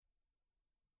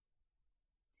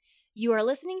You are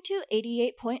listening to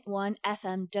 88.1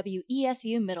 FM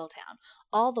WESU Middletown,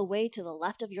 all the way to the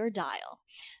left of your dial.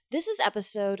 This is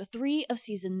episode 3 of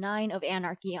season 9 of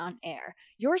Anarchy on Air,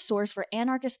 your source for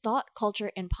anarchist thought,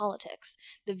 culture, and politics.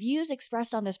 The views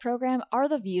expressed on this program are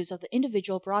the views of the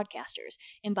individual broadcasters,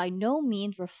 and by no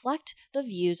means reflect the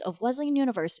views of Wesleyan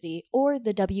University or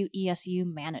the WESU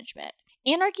management.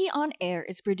 Anarchy on Air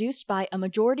is produced by a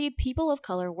majority people of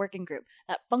color working group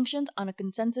that functions on a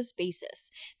consensus basis.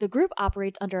 The group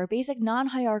operates under a basic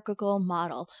non-hierarchical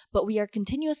model, but we are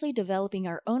continuously developing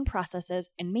our own processes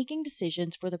and making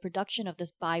decisions for the production of this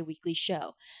bi-weekly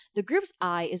show. The group's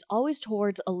eye is always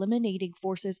towards eliminating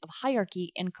forces of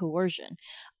hierarchy and coercion.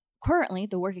 Currently,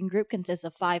 the working group consists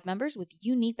of 5 members with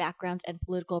unique backgrounds and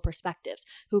political perspectives,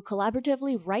 who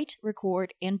collaboratively write,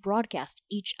 record, and broadcast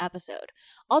each episode.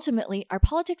 Ultimately, our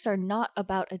politics are not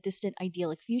about a distant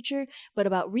idyllic future, but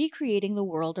about recreating the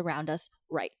world around us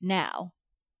right now.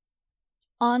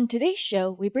 On today's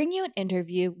show, we bring you an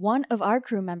interview one of our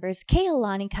crew members,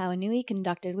 Kehaulani Kauanui,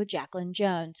 conducted with Jacqueline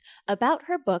Jones, about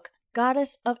her book,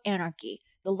 Goddess of Anarchy,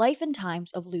 The Life and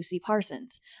Times of Lucy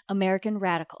Parsons, American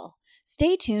Radical.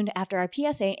 Stay tuned after our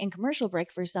PSA and commercial break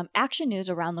for some action news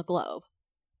around the globe.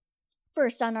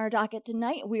 First on our docket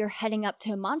tonight, we are heading up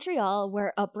to Montreal,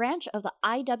 where a branch of the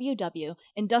IWW,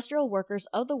 Industrial Workers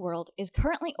of the World, is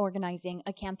currently organizing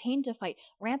a campaign to fight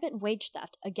rampant wage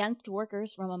theft against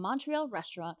workers from a Montreal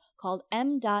restaurant called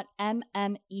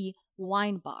M.MME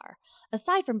Wine Bar.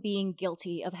 Aside from being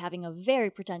guilty of having a very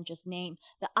pretentious name,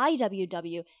 the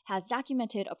IWW has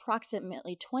documented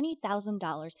approximately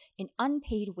 $20,000 in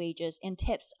unpaid wages and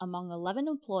tips among 11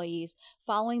 employees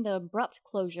following the abrupt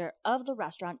closure of the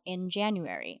restaurant in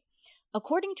January.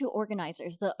 According to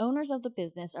organizers, the owners of the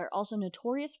business are also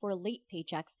notorious for late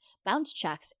paychecks, bounced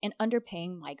checks, and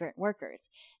underpaying migrant workers.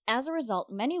 As a result,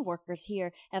 many workers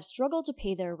here have struggled to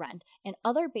pay their rent and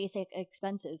other basic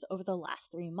expenses over the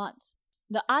last 3 months.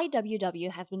 The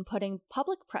IWW has been putting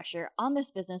public pressure on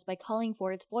this business by calling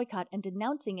for its boycott and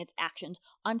denouncing its actions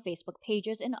on Facebook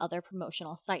pages and other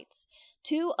promotional sites.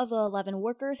 2 of the 11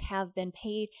 workers have been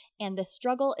paid, and the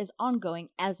struggle is ongoing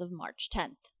as of March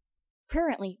 10th.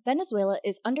 Currently, Venezuela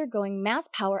is undergoing mass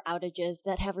power outages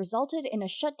that have resulted in a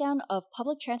shutdown of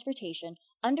public transportation,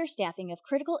 understaffing of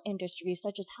critical industries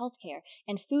such as healthcare,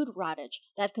 and food rottage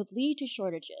that could lead to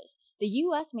shortages. The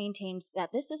U.S. maintains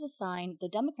that this is a sign the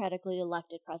democratically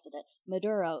elected president,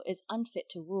 Maduro, is unfit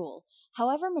to rule.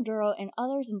 However, Maduro and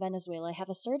others in Venezuela have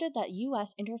asserted that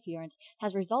U.S. interference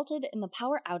has resulted in the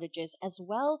power outages as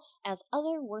well as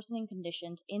other worsening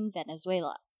conditions in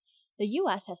Venezuela. The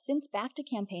U.S. has since backed a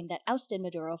campaign that ousted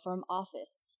Maduro from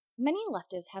office. Many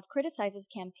leftists have criticized this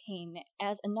campaign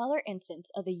as another instance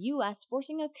of the U.S.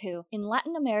 forcing a coup in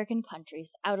Latin American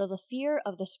countries out of the fear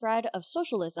of the spread of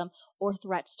socialism or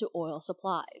threats to oil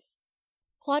supplies.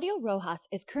 Claudio Rojas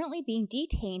is currently being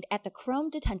detained at the Chrome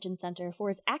Detention Center for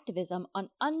his activism on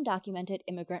undocumented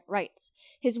immigrant rights.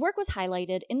 His work was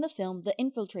highlighted in the film The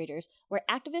Infiltrators, where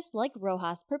activists like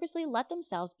Rojas purposely let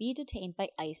themselves be detained by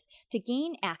ICE to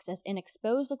gain access and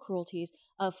expose the cruelties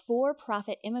of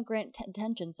for-profit immigrant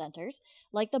detention centers,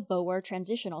 like the Bower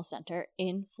Transitional Center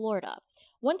in Florida.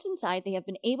 Once inside, they have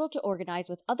been able to organize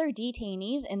with other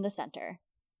detainees in the center.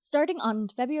 Starting on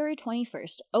February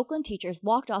 21st, Oakland teachers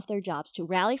walked off their jobs to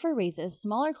rally for raises,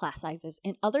 smaller class sizes,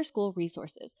 and other school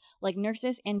resources, like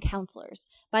nurses and counselors.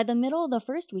 By the middle of the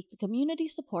first week, the community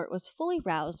support was fully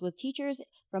roused, with teachers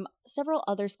from several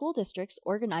other school districts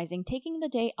organizing, taking the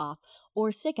day off,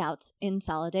 or sick-outs in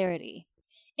solidarity.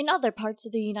 In other parts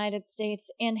of the United States,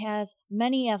 and as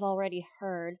many have already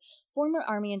heard, former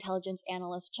Army intelligence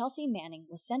analyst Chelsea Manning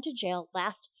was sent to jail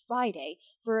last Friday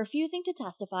for refusing to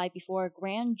testify before a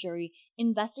grand jury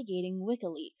investigating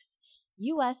WikiLeaks.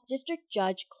 U.S. District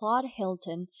Judge Claude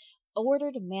Hilton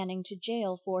ordered Manning to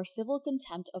jail for civil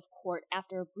contempt of court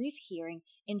after a brief hearing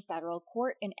in federal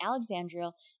court in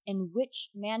Alexandria, in which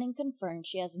Manning confirmed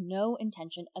she has no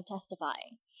intention of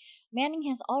testifying. Manning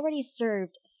has already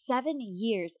served 7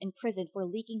 years in prison for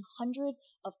leaking hundreds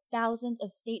of thousands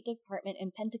of State Department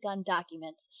and Pentagon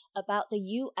documents about the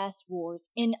U.S. wars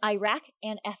in Iraq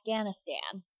and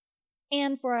Afghanistan.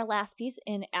 And for our last piece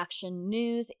in action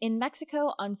news, in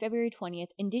Mexico on February 20th,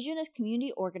 indigenous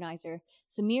community organizer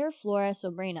Samir Flora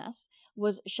Sobrenas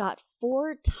was shot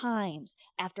 4 times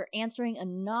after answering a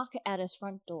knock at his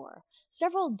front door,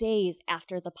 several days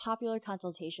after the popular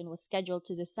consultation was scheduled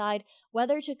to decide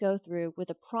whether to go through with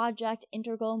the Project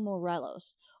Integral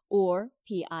Morelos, or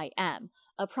PIM,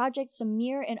 a project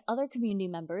Samir and other community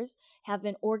members have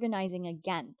been organizing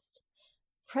against.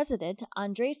 President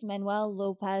Andres Manuel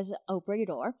Lopez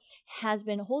Obrador has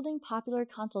been holding popular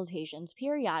consultations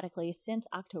periodically since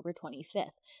October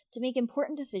 25th to make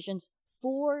important decisions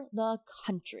for the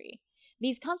country.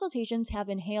 These consultations have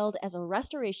been hailed as a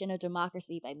restoration of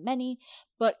democracy by many,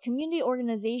 but community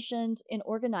organizations and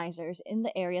organizers in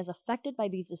the areas affected by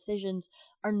these decisions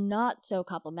are not so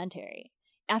complimentary.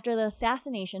 After the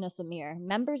assassination of Samir,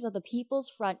 members of the People's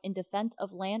Front in Defense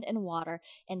of Land and Water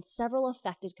and several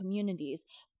affected communities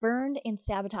burned and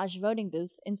sabotaged voting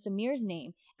booths in Samir's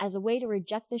name as a way to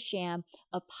reject the sham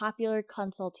of popular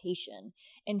consultation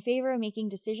in favor of making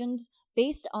decisions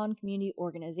based on community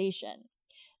organization.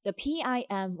 The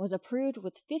PIM was approved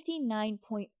with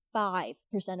 59.5%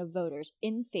 of voters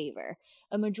in favor,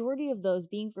 a majority of those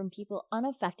being from people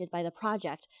unaffected by the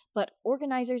project, but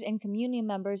organizers and community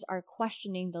members are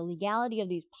questioning the legality of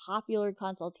these popular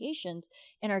consultations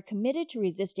and are committed to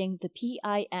resisting the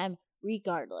PIM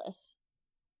regardless.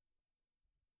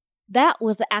 That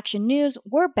was the Action News.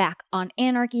 We're back on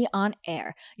Anarchy on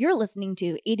Air. You're listening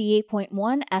to 88.1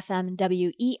 FM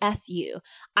WESU.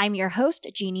 I'm your host,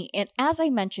 Jeannie, and as I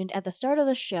mentioned at the start of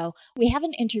the show, we have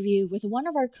an interview with one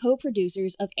of our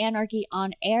co-producers of Anarchy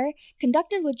on Air,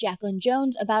 conducted with Jacqueline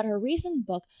Jones about her recent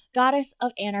book, Goddess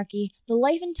of Anarchy, The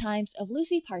Life and Times of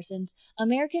Lucy Parsons,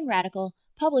 American Radical,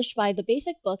 published by The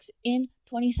Basic Books in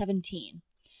 2017.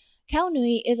 Kao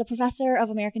Nui is a professor of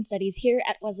American Studies here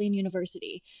at Wesleyan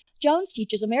University. Jones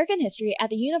teaches American history at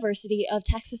the University of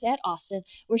Texas at Austin,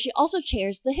 where she also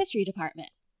chairs the history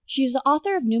department. She is the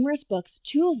author of numerous books,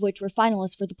 two of which were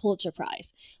finalists for the Pulitzer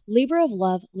Prize: Labor of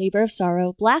Love, Labor of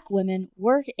Sorrow, Black Women,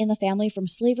 Work in the Family from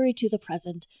Slavery to the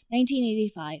Present,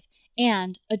 1985,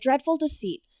 and A Dreadful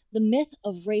Deceit, The Myth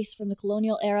of Race from the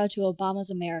Colonial Era to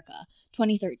Obama's America,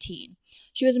 2013.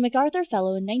 She was a MacArthur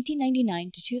Fellow in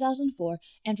 1999 to 2004,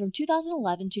 and from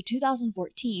 2011 to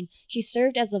 2014, she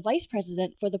served as the Vice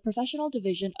President for the Professional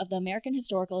Division of the American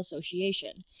Historical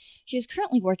Association. She is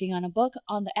currently working on a book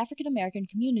on the African American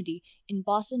community in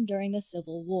Boston during the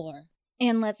Civil War.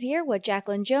 And let's hear what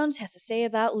Jacqueline Jones has to say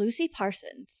about Lucy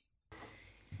Parsons.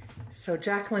 So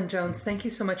Jacqueline Jones, thank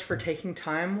you so much for taking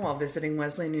time while visiting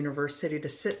Wesleyan University to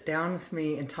sit down with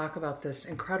me and talk about this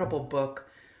incredible book.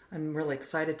 I'm really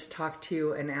excited to talk to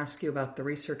you and ask you about the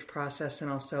research process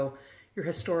and also your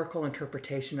historical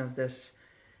interpretation of this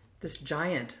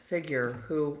giant figure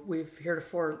who we've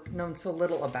heretofore known so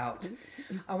little about.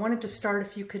 I wanted to start,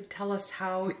 if you could tell us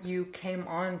how you came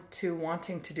on to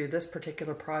wanting to do this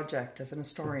particular project as an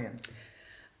historian.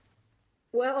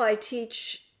 Well, I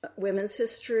teach women's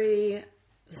history,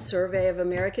 the survey of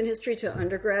American history to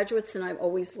undergraduates, and I'm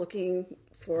always looking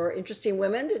for interesting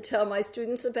women to tell my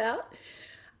students about.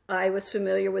 I was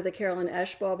familiar with the Carolyn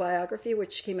Ashbaugh biography,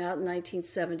 which came out in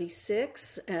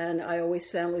 1976, and I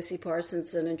always found Lucy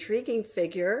Parsons an intriguing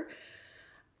figure.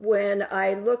 When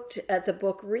I looked at the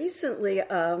book recently,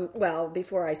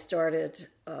 before I started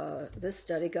this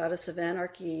study, Goddess of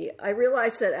Anarchy, I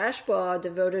realized that Ashbaugh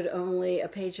devoted only a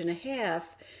page and a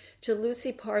half to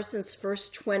Lucy Parsons'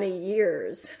 first 20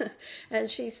 years, and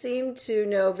she seemed to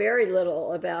know very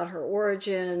little about her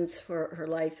origins, her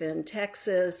life in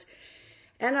Texas.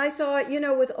 And I thought,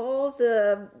 with all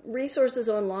the resources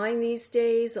online these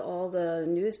days, all the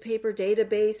newspaper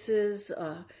databases,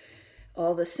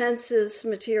 all the census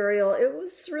material, it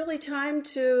was really time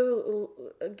to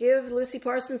give Lucy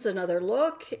Parsons another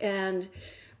look and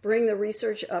bring the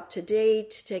research up to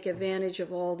date, take advantage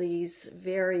of all these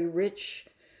very rich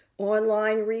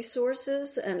online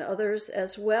resources and others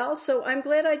as well. So I'm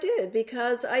glad I did,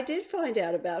 because I did find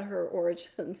out about her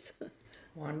origins.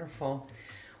 Wonderful.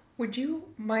 Would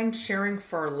you mind sharing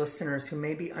for our listeners who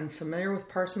may be unfamiliar with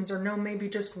Parsons or know maybe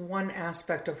just one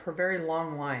aspect of her very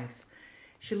long life?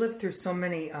 She lived through so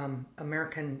many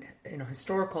American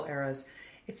historical eras.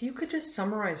 If you could just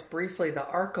summarize briefly the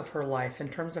arc of her life in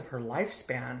terms of her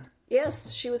lifespan.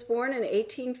 Yes, she was born in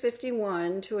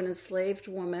 1851 to an enslaved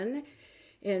woman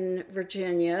in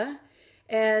Virginia,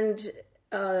 and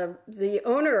the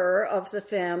owner of the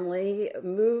family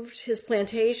moved his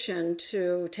plantation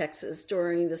to Texas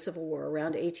during the Civil War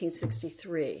around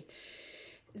 1863.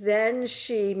 Then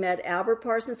she met Albert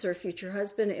Parsons, her future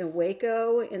husband, in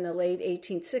Waco in the late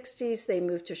 1860s. They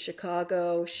moved to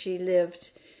Chicago. She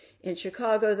lived in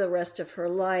Chicago the rest of her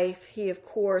life. He, of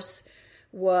course,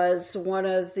 was one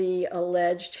of the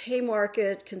alleged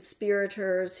Haymarket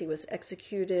conspirators. He was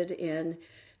executed in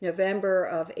November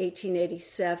of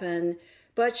 1887.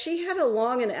 But she had a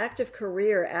long and active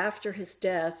career after his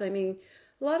death. I mean,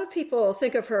 a lot of people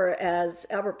think of her as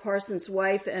Albert Parsons'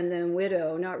 wife and then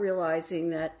widow, not realizing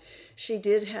that she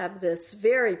did have this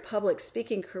very public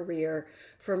speaking career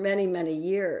for many, many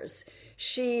years.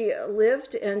 She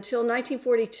lived until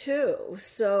 1942,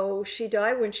 so she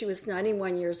died when she was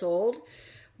 91 years old.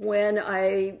 When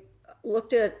I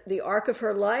looked at the arc of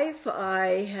her life,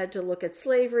 I had to look at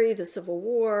slavery, the Civil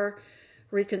War,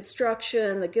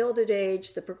 Reconstruction, the Gilded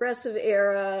Age, the Progressive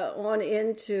Era, on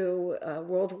into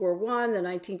World War I, the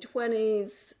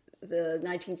 1920s, the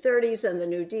 1930s, and the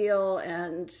New Deal,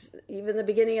 and even the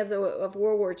beginning of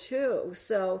World War II.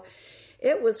 So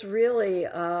it was really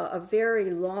a very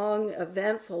long,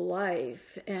 eventful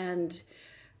life, and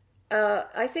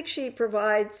I think she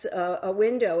provides a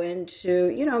window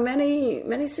into,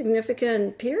 many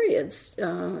significant periods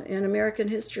in American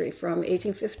history from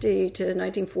 1850 to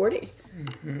 1940.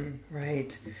 Mm-hmm,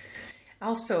 right.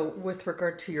 Also, with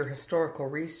regard to your historical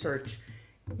research,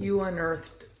 you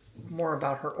unearthed more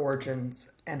about her origins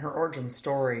and her origin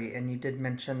story, and you did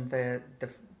mention the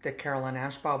Carolyn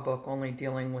Ashbaugh book only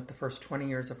dealing with the first 20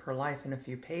 years of her life in a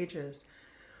few pages.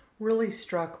 Really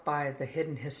struck by the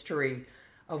hidden history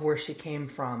of where she came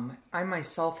from. I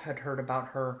myself had heard about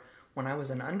her when I was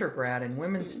an undergrad in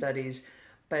women's studies,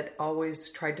 but always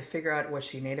tried to figure out, was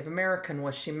she Native American?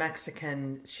 Was she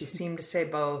Mexican? She seemed to say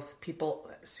both. People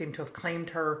seem to have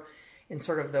claimed her in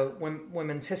sort of the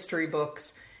women's history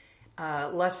books,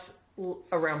 less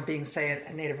around being, say,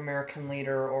 a Native American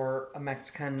leader or a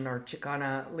Mexican or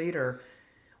Chicana leader,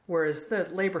 whereas the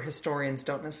labor historians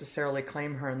don't necessarily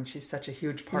claim her, and she's such a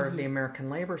huge part of the American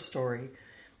labor story.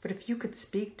 But if you could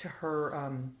speak to her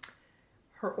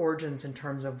her origins in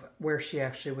terms of where she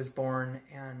actually was born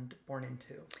and born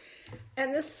into.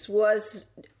 And this was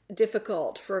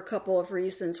difficult for a couple of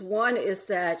reasons. One is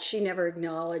that she never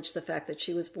acknowledged the fact that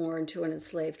she was born to an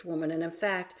enslaved woman. And in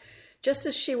fact, just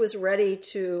as she was ready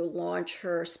to launch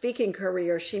her speaking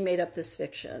career, she made up this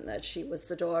fiction that she was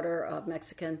the daughter of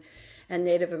Mexican and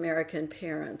Native American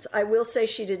parents. I will say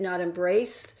she did not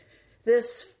embrace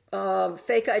this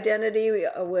fake identity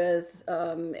with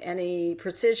any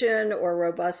precision or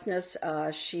robustness.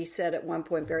 She said at one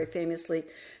point very famously,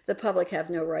 "The public have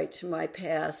no right to my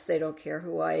past. They don't care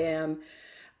who I am."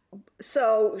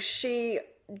 So she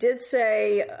did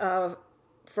say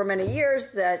for many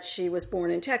years that she was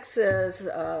born in Texas,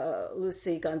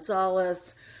 Lucy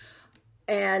Gonzalez,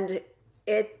 and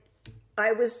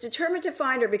I was determined to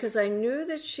find her because I knew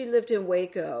that she lived in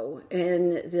Waco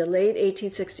in the late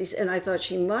 1860s, and I thought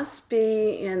she must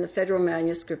be in the federal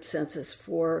manuscript census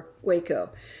for Waco.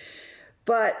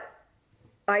 But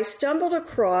I stumbled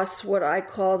across what I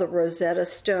call the Rosetta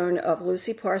Stone of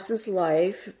Lucy Parsons'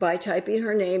 life by typing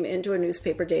her name into a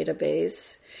newspaper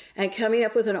database and coming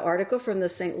up with an article from the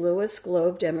St. Louis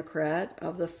Globe-Democrat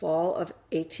of the fall of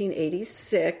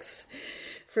 1886.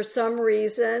 For some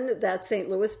reason, that St.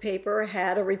 Louis paper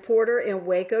had a reporter in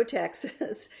Waco,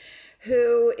 Texas,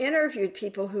 who interviewed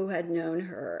people who had known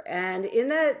her. And in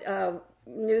that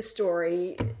news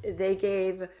story, they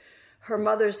gave her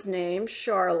mother's name,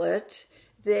 Charlotte.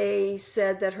 They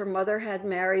said that her mother had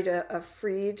married a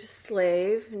freed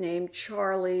slave named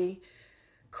Charlie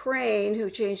Crane, who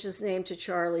changed his name to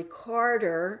Charlie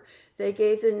Carter. They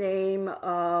gave the name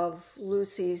of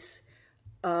Lucy's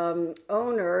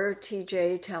owner,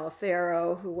 T.J.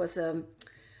 Taliaferro, who was a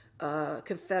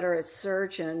Confederate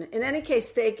surgeon. In any case,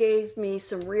 they gave me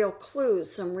some real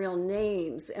clues, some real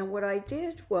names. And what I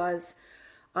did was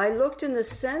I looked in the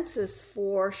census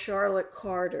for Charlotte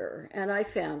Carter, and I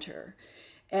found her.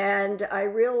 And I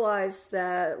realized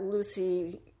that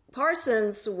Lucy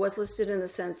Parsons was listed in the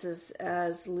census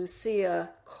as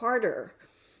Lucia Carter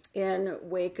in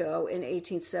Waco in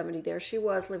 1870. There she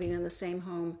was, living in the same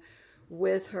home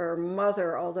with her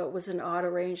mother, although it was an odd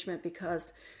arrangement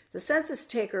because the census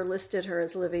taker listed her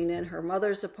as living in her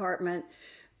mother's apartment,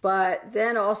 but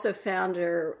then also found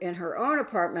her in her own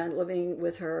apartment living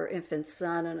with her infant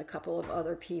son and a couple of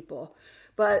other people.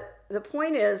 But the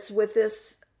point is, with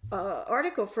this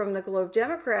article from the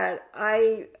Globe-Democrat,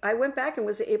 I went back and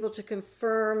was able to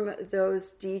confirm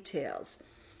those details.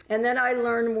 And then I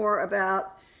learned more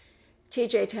about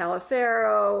T.J.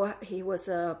 Taliaferro. He was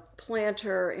a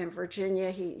planter in Virginia.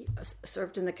 He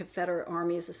served in the Confederate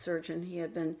Army as a surgeon. He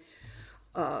had been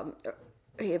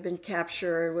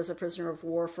captured, was a prisoner of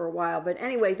war for a while. But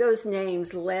anyway, those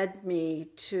names led me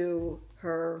to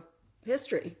her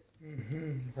history.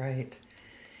 Mm-hmm, right.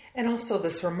 And also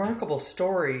this remarkable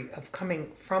story of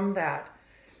coming from that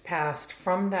past,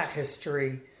 from that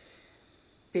history,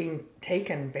 being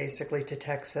taken basically to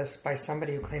Texas by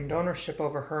somebody who claimed ownership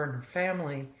over her and her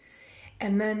family,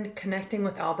 and then connecting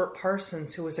with Albert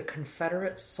Parsons, who was a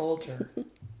Confederate soldier.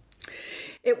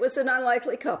 It was an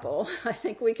unlikely couple. I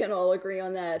think we can all agree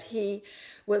on that. He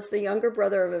was the younger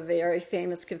brother of a very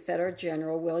famous Confederate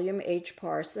general, William H.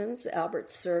 Parsons. Albert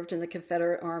served in the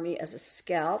Confederate Army as a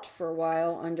scout for a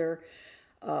while under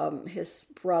his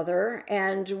brother.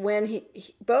 And when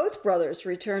both brothers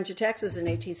returned to Texas in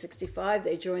 1865,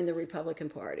 they joined the Republican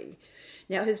Party.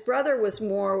 Now, his brother was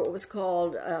more what was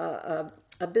called a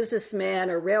businessman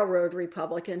or railroad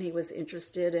Republican. He was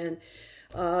interested in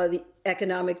the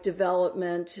economic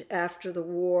development after the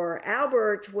war.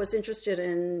 Albert was interested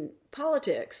in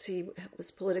politics. He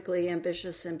was politically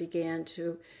ambitious and began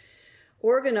to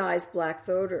organize black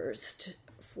voters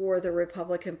for the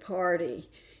Republican Party.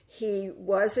 He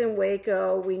was in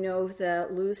Waco. We know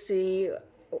that Lucy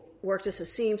worked as a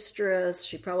seamstress.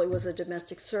 She probably was a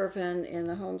domestic servant in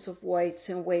the homes of whites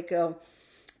in Waco.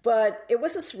 But it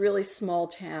was this really small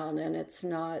town, and it's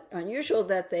not unusual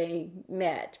that they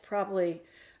met, probably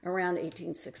around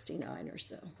 1869 or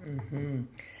so. Mm-hmm.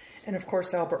 And of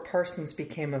course, Albert Parsons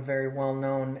became a very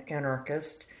well-known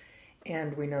anarchist,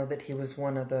 and we know that he was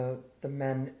one of the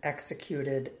men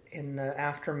executed in the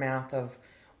aftermath of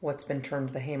what's been termed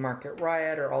the Haymarket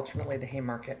Riot, or ultimately the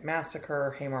Haymarket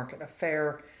Massacre, Haymarket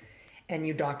Affair. And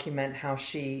you document how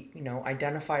she,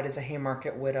 identified as a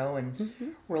Haymarket widow and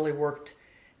really worked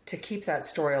to keep that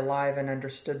story alive and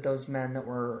understood those men that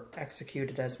were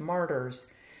executed as martyrs.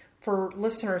 For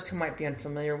listeners who might be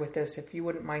unfamiliar with this, if you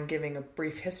wouldn't mind giving a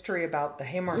brief history about the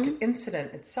Haymarket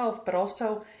incident itself, but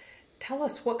also tell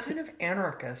us what kind of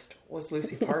anarchist was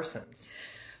Lucy Parsons?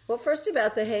 Well, first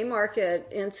about the Haymarket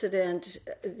incident,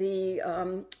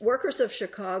 the workers of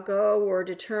Chicago were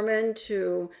determined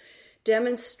to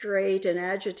demonstrate and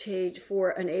agitate for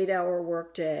an 8-hour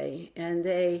workday. And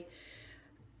they,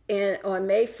 on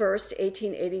May 1st,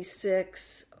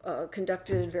 1886,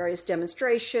 conducted various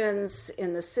demonstrations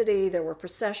in the city. There were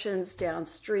processions down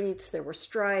streets. There were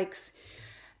strikes.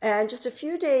 And just a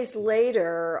few days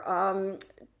later,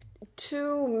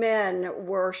 2 men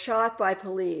were shot by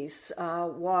police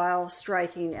while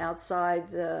striking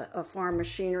outside a farm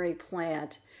machinery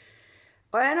plant.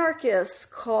 Anarchists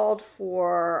called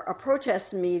for a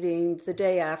protest meeting the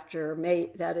day after,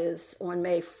 that is on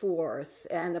May 4th,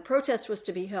 and the protest was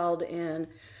to be held in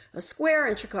a square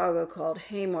in Chicago called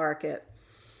Haymarket.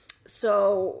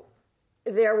 So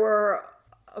there were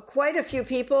quite a few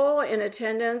people in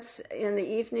attendance in the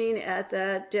evening at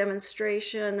that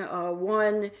demonstration.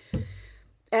 One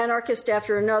anarchist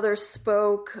after another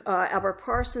spoke. Albert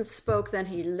Parsons spoke, then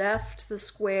he left the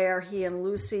square. He and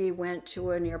Lucy went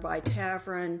to a nearby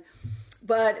tavern.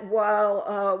 But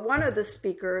while one of the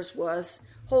speakers was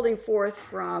holding forth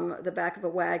from the back of a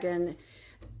wagon,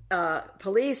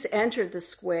 police entered the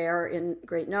square in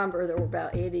great number. There were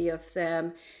about 80 of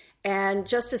them. And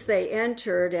just as they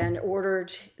entered and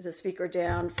ordered the speaker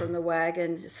down from the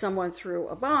wagon, someone threw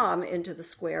a bomb into the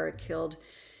square. It killed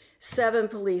 7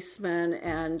 policemen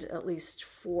and at least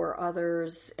 4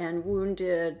 others, and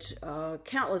wounded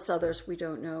countless others. We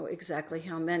don't know exactly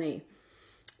how many.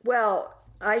 Well,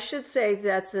 I should say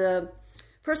that the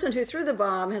person who threw the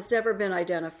bomb has never been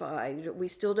identified. We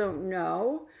still don't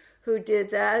know who did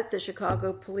that. The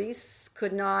Chicago police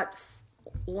could not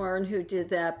learn who did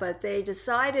that, but they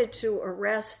decided to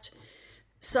arrest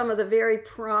some of the very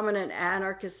prominent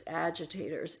anarchist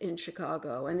agitators in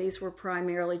Chicago, and these were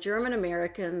primarily German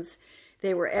Americans.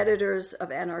 They were editors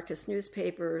of anarchist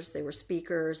newspapers, they were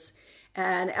speakers,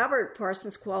 and Albert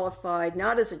Parsons qualified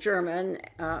not as a German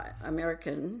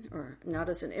American or not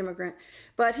as an immigrant,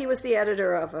 but he was the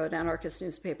editor of an anarchist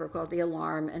newspaper called The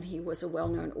Alarm, and he was a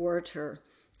well-known orator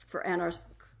for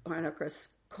anarchist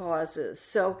causes.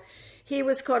 So he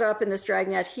was caught up in this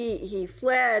dragnet. He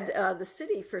fled the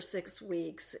city for 6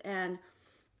 weeks. And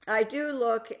I do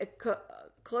look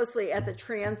closely at the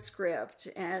transcript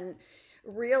and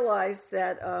realize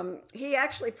that he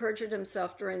actually perjured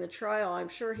himself during the trial. I'm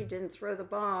sure he didn't throw the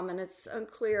bomb, and it's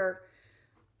unclear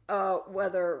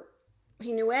whether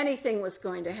he knew anything was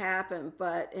going to happen.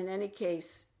 But in any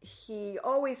case, he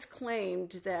always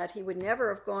claimed that he would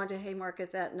never have gone to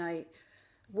Haymarket that night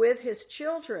with his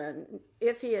children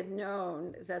if he had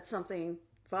known that something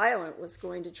violent was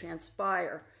going to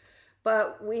transpire.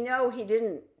 But we know he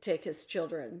didn't take his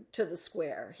children to the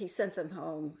square. He sent them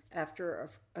home after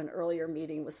an earlier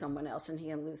meeting with someone else, and he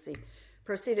and Lucy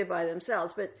proceeded by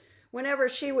themselves. But whenever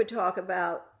she would talk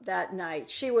about that night,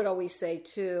 she would always say,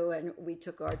 too, and we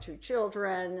took our 2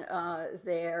 children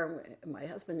there. My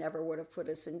husband never would have put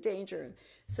us in danger, and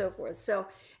so forth. So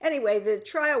anyway, the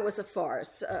trial was a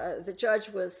farce. The judge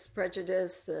was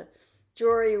prejudiced. The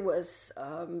jury was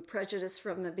prejudiced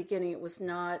from the beginning. It was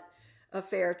not a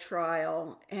fair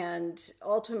trial. And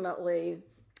ultimately,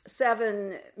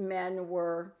 7 men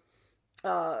were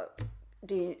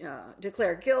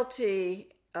declared guilty.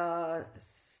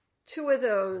 2 of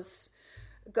those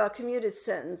got commuted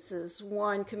sentences.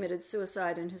 1 committed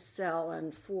suicide in his cell,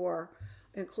 and 4,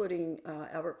 including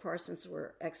Albert Parsons,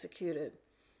 were executed.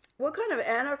 What kind of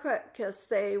anarchists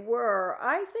they were?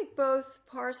 I think both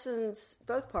Parsons,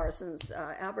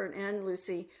 Albert and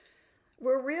Lucy,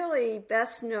 were really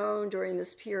best known during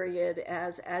this period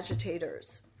as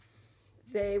agitators.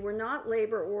 They were not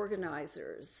labor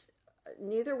organizers.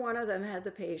 Neither one of them had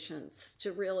the patience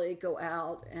to really go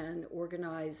out and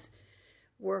organize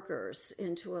workers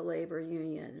into a labor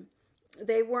union.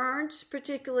 They weren't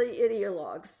particularly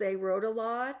ideologues. They wrote a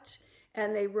lot,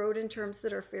 and they wrote in terms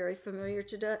that are very familiar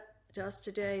to us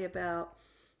today about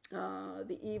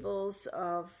the evils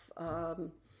of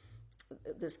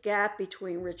this gap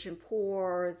between rich and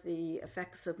poor, the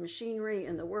effects of machinery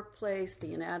in the workplace,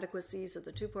 the inadequacies of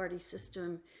the two-party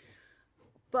system.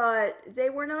 But they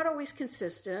were not always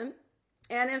consistent.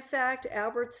 And in fact,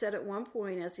 Albert said at one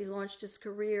point as he launched his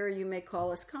career, "You may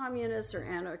call us communists or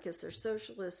anarchists or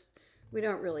socialists. We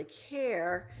don't really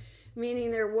care,"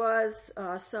 meaning there was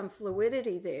some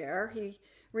fluidity there. He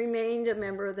remained a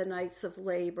member of the Knights of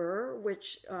Labor,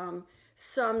 which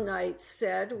some Knights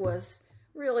said was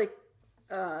really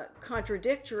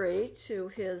contradictory to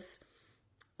his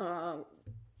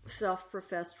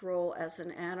self-professed role as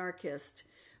an anarchist.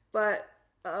 But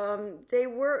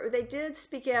they did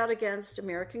speak out against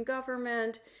American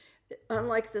government.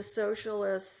 Unlike the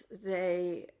socialists,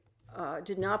 they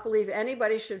did not believe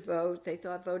anybody should vote. They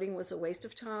thought voting was a waste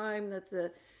of time, that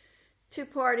the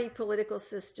two-party political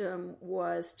system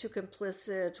was too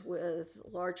complicit with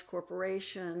large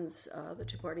corporations. The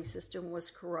two-party system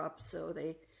was corrupt, so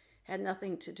they had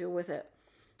nothing to do with it.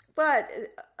 But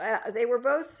they were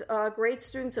both great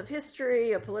students of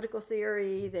history, of political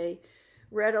theory. They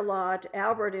read a lot.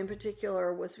 Albert, in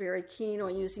particular, was very keen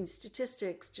on using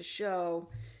statistics to show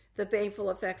the baneful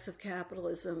effects of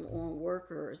capitalism on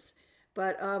workers.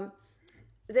 But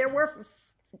there were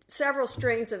several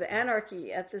strains of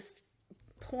anarchy at this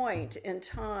point in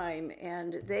time,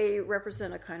 and they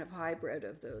represent a kind of hybrid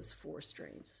of those 4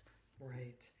 strains.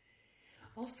 Right.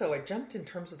 Also, I jumped in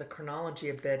terms of the chronology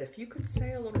a bit. If you could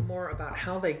say a little more about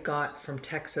how they got from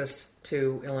Texas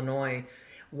to Illinois,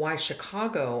 why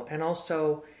Chicago, and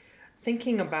also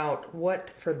thinking about what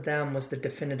for them was the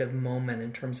definitive moment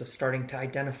in terms of starting to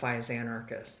identify as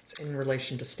anarchists in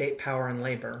relation to state power and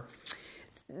labor.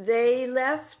 They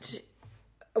left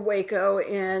Waco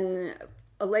in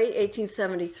late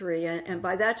 1873, and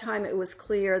by that time it was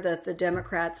clear that the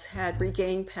Democrats had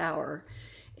regained power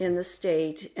in the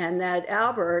state, and that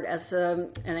Albert, as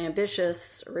an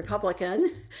ambitious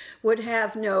Republican, would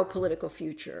have no political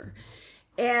future.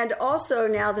 And also,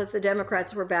 now that the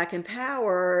Democrats were back in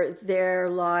power, their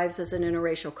lives as an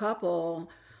interracial couple,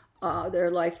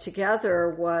 their life together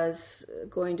was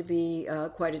going to be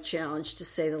quite a challenge, to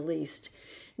say the least.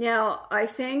 Now, I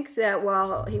think that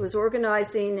while he was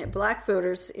organizing black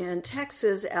voters in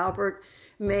Texas, Albert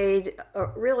made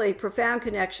really profound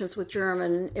connections with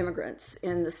German immigrants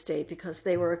in the state because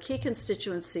they were a key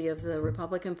constituency of the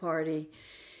Republican Party.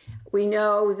 We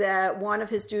know that one of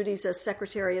his duties as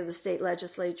Secretary of the State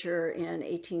Legislature in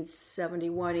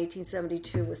 1871,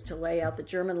 1872 was to lay out the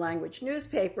German language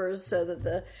newspapers so that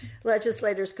the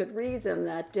legislators could read them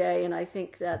that day, and I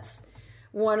think that's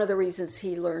one of the reasons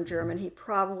he learned German. He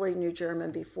probably knew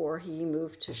German before he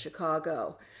moved to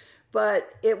Chicago. But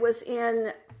it was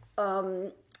in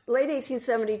late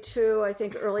 1872, I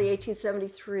think early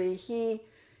 1873,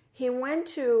 he went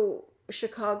to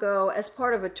Chicago as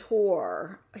part of a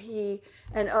tour. He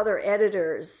and other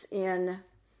editors in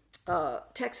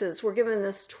Texas were given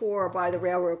this tour by the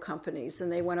railroad companies,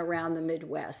 and they went around the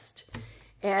Midwest.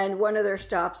 And one of their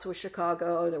stops was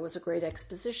Chicago. There was a great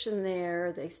exposition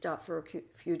there. They stopped for a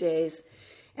few days.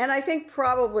 And I think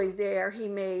probably there he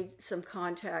made some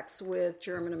contacts with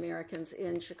German Americans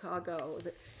in Chicago.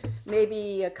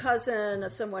 Maybe a cousin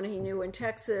of someone he knew in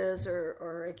Texas,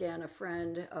 or again, a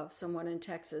friend of someone in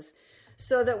Texas.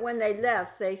 So that when they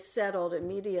left, they settled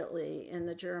immediately in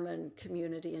the German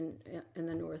community in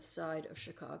the north side of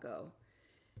Chicago.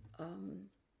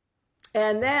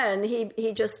 And then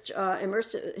he just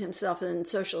immersed himself in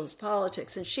socialist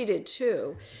politics, and she did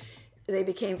too. They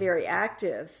became very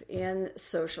active in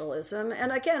socialism.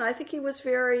 And again, I think he was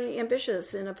very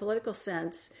ambitious in a political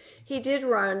sense. He did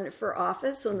run for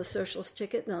office on the socialist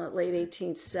ticket in the late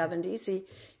 1870s.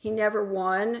 He never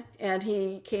won, and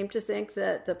he came to think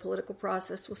that the political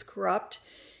process was corrupt.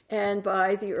 And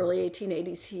by the early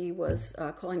 1880s, he was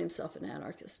calling himself an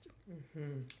anarchist.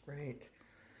 Mm-hmm. Right.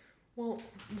 Well,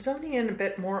 zoning in a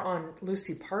bit more on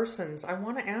Lucy Parsons, I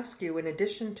want to ask you, in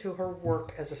addition to her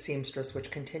work as a seamstress,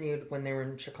 which continued when they were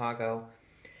in Chicago,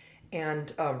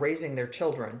 and raising their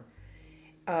children,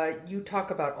 you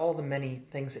talk about all the many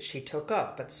things that she took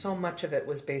up, but so much of it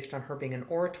was based on her being an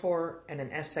orator and an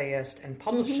essayist and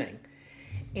publishing.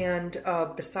 And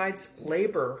besides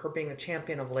labor, her being a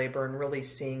champion of labor and really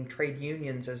seeing trade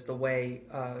unions as the way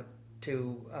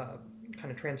to kind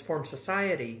of transform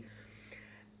society,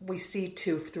 we see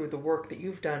too, through the work that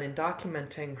you've done in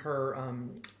documenting her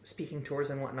speaking tours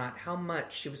and whatnot, how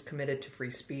much she was committed to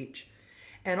free speech.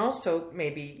 And also,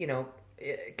 maybe,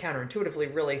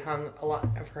 counterintuitively really hung a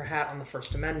lot of her hat on the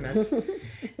First Amendment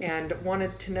and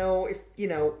wanted to know if,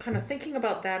 kind of thinking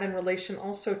about that in relation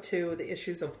also to the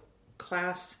issues of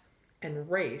class and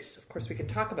race. Of course, we can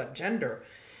talk about gender,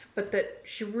 but that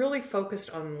she really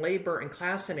focused on labor and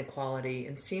class inequality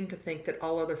and seemed to think that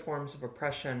all other forms of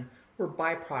oppression were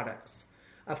byproducts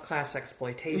of class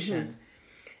exploitation.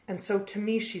 And so to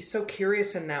me, she's so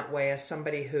curious in that way as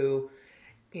somebody who,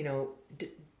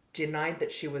 denied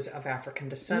that she was of African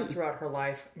descent throughout her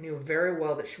life, knew very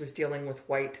well that she was dealing with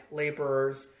white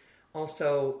laborers.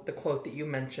 Also, the quote that you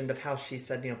mentioned of how she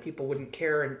said, people wouldn't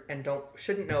care and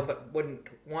shouldn't know, but wouldn't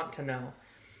want to know.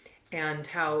 And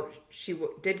how she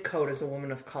did code as a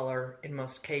woman of color in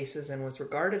most cases and was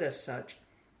regarded as such.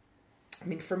 I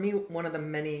mean, for me, one of the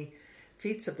many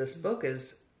feats of this book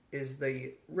is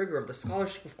the rigor of the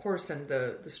scholarship, of course, and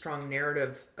the strong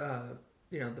narrative,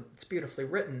 it's beautifully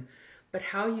written, but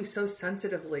how you so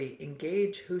sensitively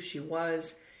engage who she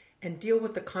was and deal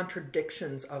with the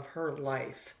contradictions of her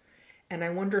life. And I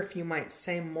wonder if you might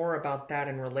say more about that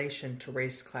in relation to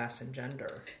race, class, and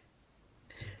gender.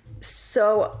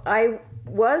 So I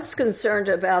was concerned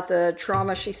about the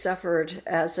trauma she suffered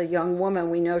as a young woman.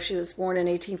 We know she was born in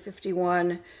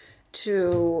 1851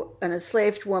 to an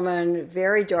enslaved woman,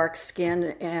 very dark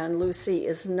skinned, and Lucy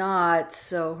is not.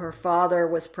 So her father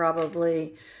was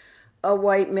probably a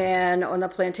white man on the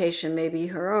plantation, maybe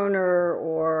her owner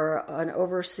or an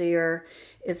overseer.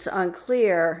 It's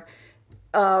unclear.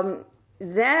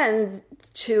 Then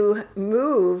to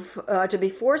move, to be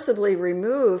forcibly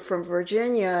removed from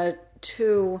Virginia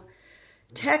to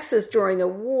Texas during the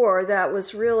war, that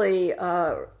was really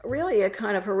a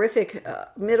kind of horrific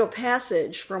middle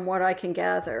passage from what I can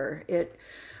gather. It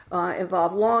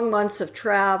involved long months of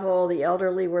travel. The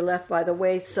elderly were left by the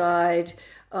wayside.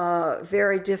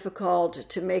 Very difficult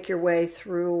to make your way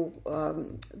through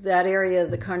that area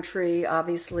of the country,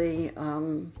 obviously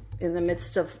in the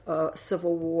midst of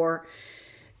civil war.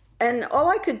 And all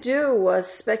I could do was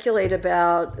speculate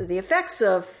about the effects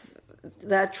of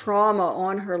that trauma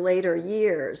on her later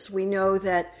years. We know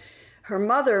that her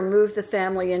mother moved the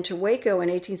family into Waco in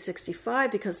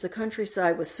 1865 because the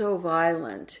countryside was so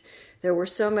violent. There were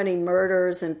so many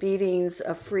murders and beatings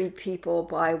of free people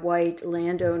by white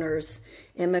landowners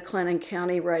in McLennan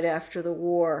County right after the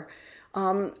war.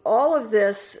 All of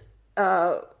this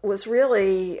was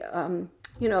really,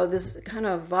 this kind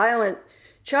of violent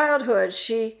childhood.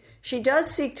 She does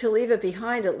seek to leave it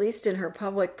behind, at least in her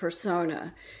public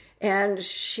persona. And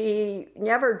she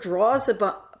never draws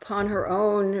upon her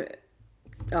own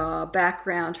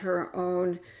background, her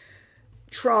own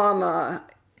trauma,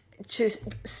 to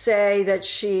say that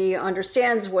she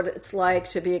understands what it's like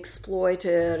to be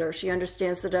exploited or she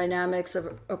understands the dynamics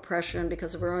of oppression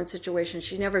because of her own situation.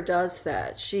 She never does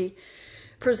that. She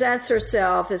presents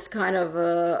herself as kind of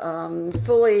a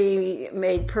fully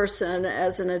made person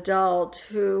as an adult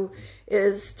who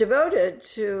is devoted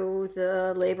to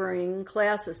the laboring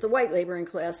classes, the white laboring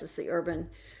classes, the urban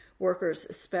workers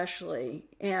especially.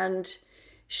 And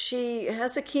she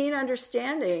has a keen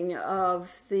understanding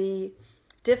of the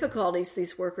difficulties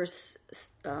these workers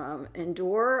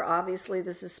endure. Obviously,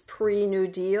 this is pre-New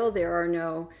Deal. There are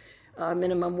no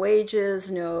minimum wages,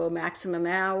 no maximum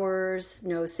hours,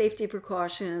 no safety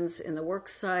precautions in the work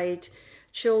site.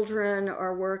 Children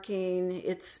are working.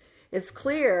 It's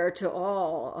clear to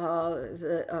all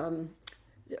the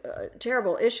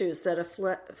terrible issues that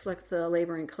afflict the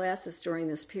laboring classes during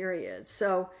this period.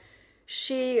 So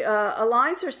she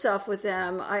aligns herself with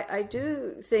them. I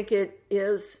do think it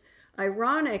is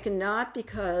ironic, not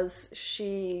because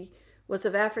she was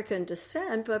of African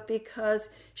descent, but because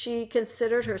she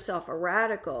considered herself a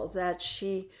radical, that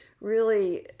she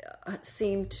really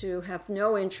seemed to have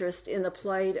no interest in the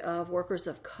plight of workers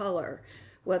of color,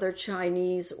 whether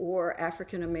Chinese or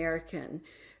African American.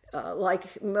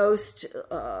 Like most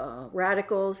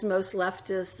radicals, most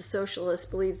leftists, the socialists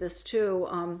believe this too.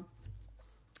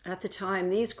 At the time,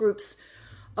 these groups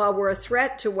were a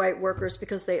threat to white workers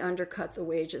because they undercut the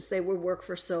wages. They would work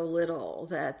for so little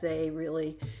that they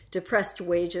really depressed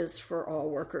wages for all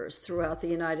workers throughout the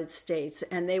United States.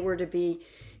 And they were to be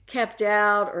kept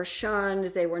out or shunned.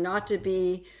 They were not to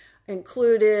be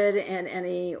included in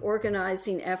any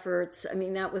organizing efforts. I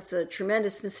mean, that was a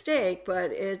tremendous mistake,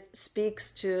 but it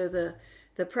speaks to the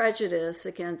prejudice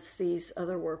against these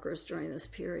other workers during this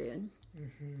period.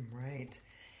 Mm-hmm, right.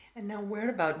 And now, where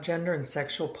about gender and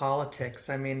sexual politics?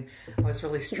 I mean, I was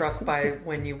really struck by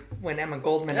when Emma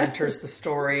Goldman enters the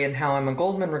story and how Emma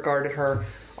Goldman regarded her.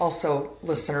 Also,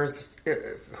 listeners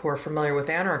who are familiar with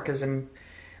anarchism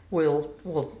will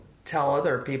tell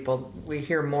other people. We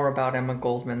hear more about Emma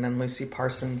Goldman than Lucy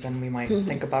Parsons, and we might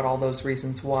think about all those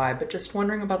reasons why. But just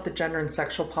wondering about the gender and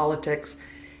sexual politics,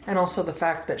 and also the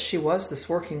fact that she was this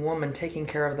working woman taking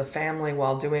care of the family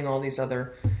while doing all these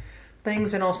other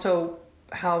things, and also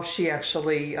how she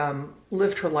actually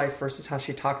lived her life versus how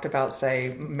she talked about,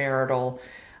 say, marital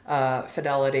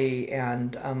fidelity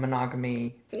and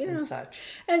monogamy and such.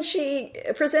 And she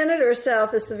presented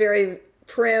herself as the very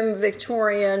prim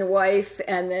Victorian wife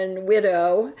and then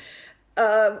widow,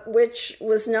 which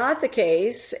was not the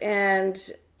case. And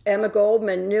Emma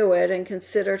Goldman knew it and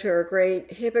considered her a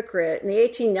great hypocrite. In the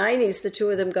 1890s, the two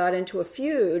of them got into a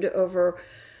feud over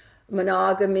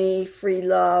monogamy, free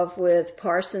love, with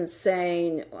Parsons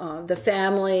saying the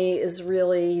family is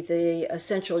really the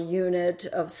essential unit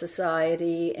of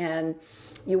society, and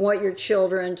you want your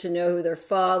children to know who their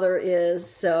father is.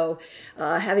 So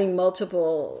having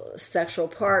multiple sexual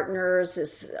partners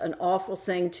is an awful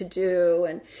thing to do.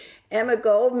 And Emma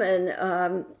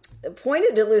Goldman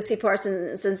pointed to Lucy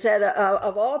Parsons and said,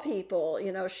 of all people,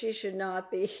 she should not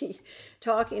be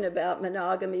talking about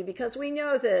monogamy, because we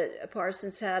know that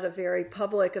Parsons had a very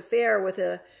public affair with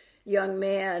a young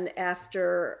man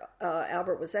after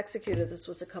Albert was executed. This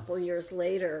was a couple of years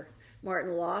later,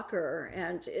 Martin Locker.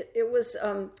 And it was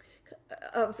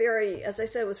a very, as I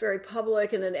said, it was very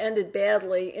public, and it ended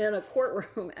badly in a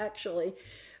courtroom, actually.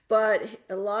 But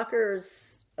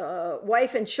Locker's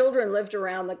wife and children lived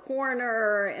around the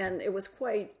corner, and it was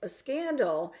quite a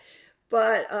scandal.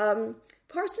 But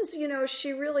Parsons,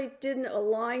 she really didn't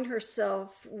align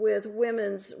herself with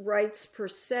women's rights per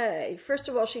se. First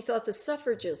of all, she thought the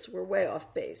suffragists were way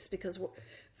off base because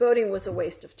voting was a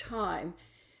waste of time.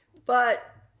 But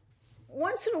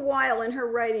once in a while in her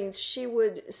writings, she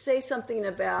would say something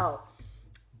about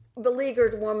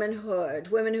beleaguered womanhood,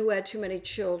 women who had too many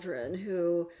children,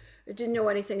 who didn't know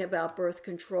anything about birth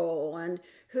control, and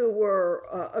who were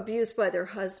abused by their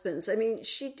husbands. I mean,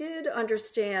 she did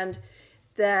understand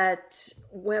that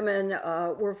women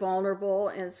were vulnerable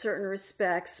in certain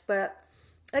respects, but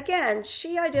again,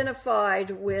 she identified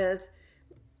with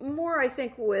more, I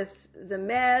think, with the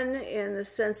men, in the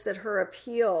sense that her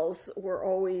appeals were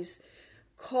always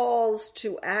calls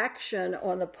to action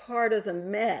on the part of the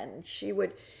men. She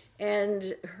would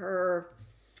end her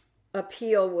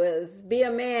appeal with "be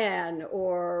a man,"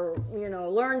 or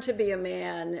learn to be a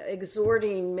man,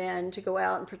 exhorting men to go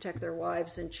out and protect their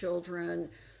wives and children,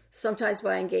 sometimes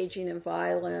by engaging in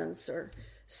violence or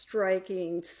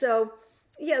striking. So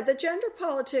the gender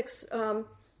politics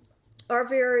are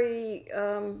very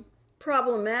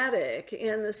problematic,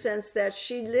 in the sense that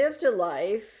she lived a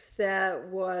life that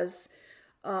was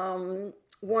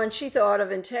one she thought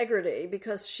of integrity,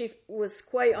 because she was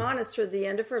quite honest toward the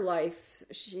end of her life.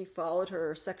 She followed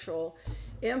her sexual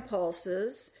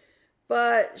impulses,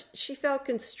 but she felt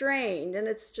constrained, and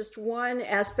it's just one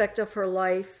aspect of her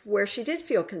life where she did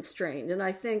feel constrained. And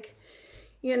I think,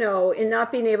 in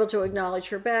not being able to acknowledge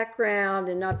her background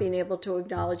and not being able to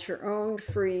acknowledge her own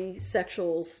free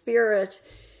sexual spirit,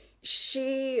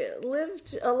 she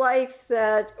lived a life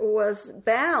that was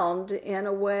bound in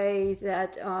a way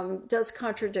that does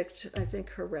contradict, I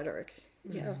think, her rhetoric.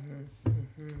 Yeah. Mm-hmm.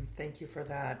 Mm-hmm. Thank you for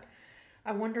that.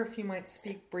 I wonder if you might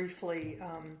speak briefly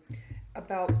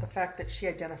about the fact that she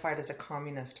identified as a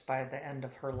communist by the end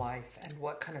of her life, and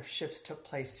what kind of shifts took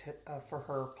place for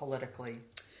her politically.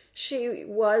 She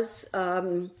was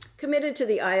committed to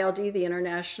the ILD, the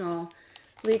International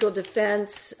Legal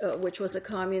Defense, which was a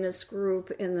communist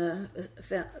group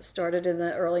started in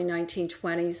the early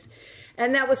 1920s.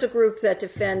 And that was a group that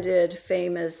defended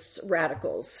famous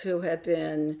radicals who had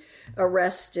been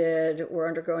arrested or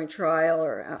undergoing trial,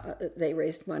 or they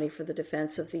raised money for the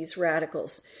defense of these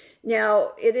radicals.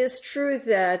 Now, it is true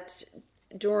that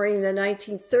during the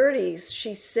 1930s,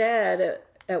 she said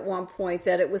at one point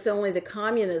that it was only the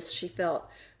communists, she felt,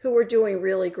 who were doing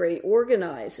really great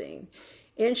organizing.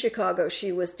 In Chicago,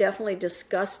 she was definitely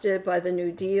disgusted by the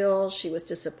New Deal. She was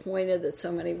disappointed that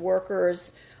so many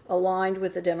workers aligned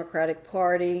with the Democratic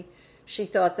Party. She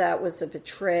thought that was a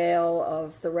betrayal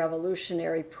of the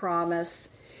revolutionary promise.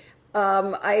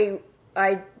 I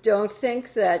don't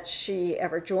think that she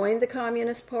ever joined the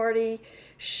Communist Party.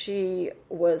 She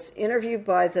was interviewed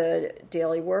by the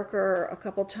Daily Worker a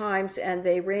couple times, and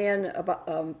they ran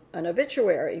an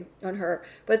obituary on her.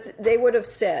 But they would have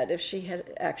said if she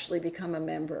had actually become a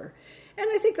member. And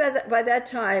I think by that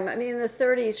time, I mean, in the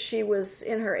 30s, she was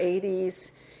in her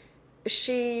 80s.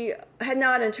 She had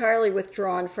not entirely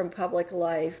withdrawn from public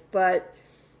life, but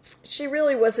she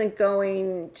really wasn't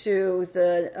going to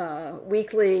the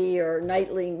weekly or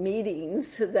nightly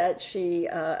meetings that she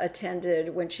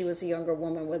attended when she was a younger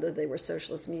woman, whether they were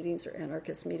socialist meetings or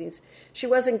anarchist meetings. She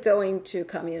wasn't going to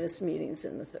communist meetings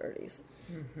in the 30s.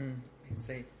 Mm-hmm. I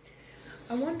see.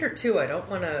 I wonder, too, I don't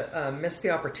want to miss the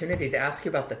opportunity to ask you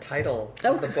about the title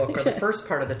of the book, or the first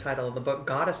part of the title of the book,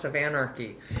 Goddess of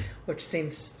Anarchy, which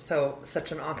seems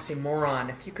such an oxymoron.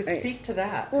 If you could speak to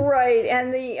that. Right,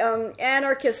 and the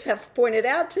anarchists have pointed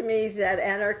out to me that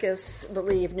anarchists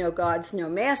believe no gods, no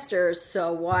masters,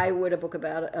 so why would a book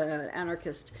about an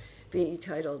anarchist be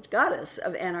titled Goddess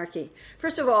of Anarchy?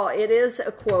 First of all, it is a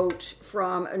quote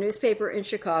from a newspaper in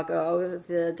Chicago.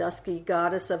 The dusky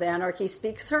Goddess of Anarchy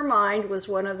speaks her mind was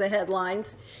one of the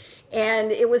headlines, and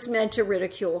it was meant to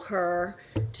ridicule her,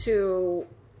 to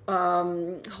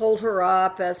hold her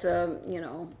up as a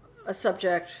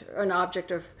subject, an object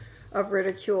of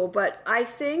ridicule. But I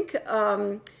think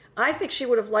she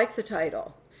would have liked the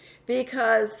title,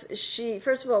 because she,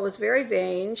 first of all, was very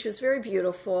vain. She was very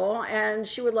beautiful, and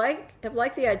she would have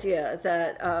liked the idea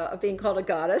that of being called a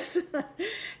goddess,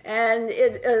 and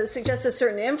it suggests a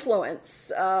certain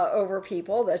influence over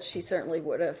people that she certainly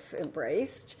would have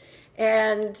embraced.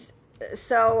 And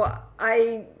so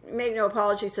I make no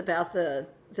apologies about the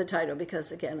title,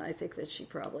 because again, I think that she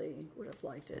probably would have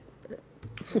liked it.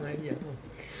 Yeah.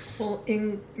 Well,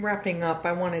 in wrapping up,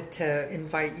 I wanted to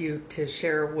invite you to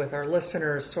share with our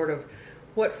listeners sort of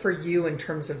what for you, in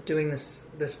terms of doing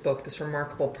this book, this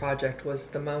remarkable project, was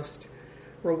the most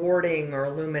rewarding or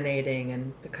illuminating,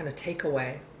 and the kind of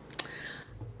takeaway.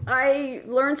 I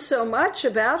learned so much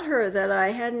about her that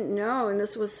I hadn't known.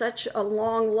 This was such a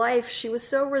long life. She was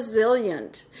so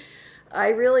resilient. I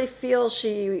really feel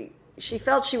she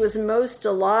felt she was most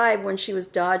alive when she was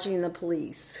dodging the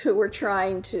police who were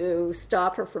trying to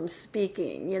stop her from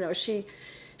speaking. You know, she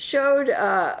showed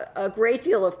a great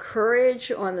deal of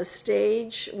courage on the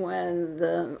stage when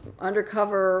the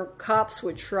undercover cops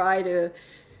would try to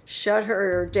shut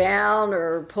her down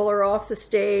or pull her off the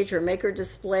stage or make her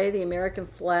display the American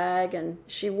flag, and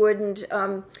she wouldn't.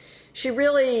 She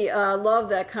really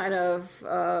loved that kind of,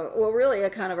 really a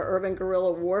kind of urban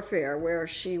guerrilla warfare, where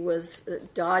she was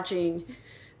dodging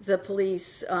the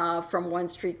police from one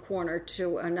street corner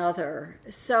to another.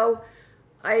 So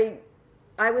I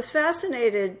was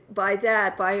fascinated by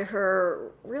that, by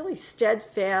her really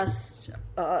steadfast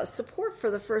support for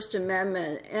the First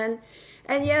Amendment.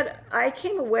 And yet I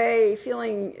came away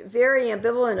feeling very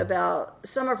ambivalent about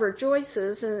some of her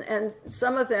choices, and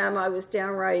some of them I was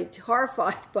downright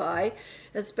horrified by,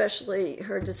 especially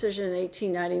her decision in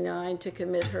 1899 to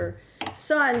commit her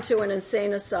son to an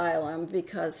insane asylum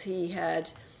because he had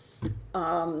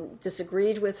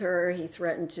disagreed with her. He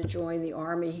threatened to join the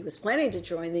army. He was planning to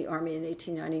join the army in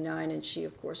 1899, and she,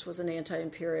 of course, was an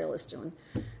anti-imperialist, and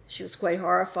she was quite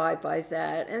horrified by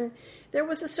that. And there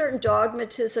was a certain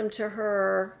dogmatism to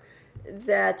her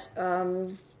that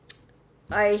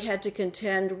I had to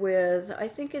contend with. I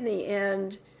think in the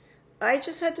end, I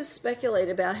just had to speculate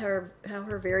about how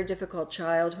her very difficult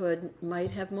childhood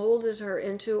might have molded her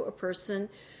into a person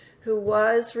who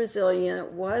was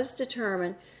resilient, was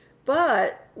determined,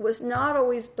 but was not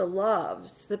always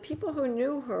beloved. The people who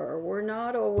knew her were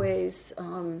not always,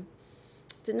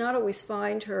 did not always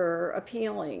find her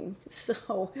appealing.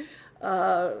 So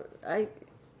I'm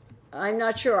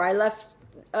not sure. I left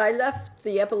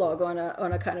the epilogue on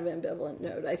a kind of ambivalent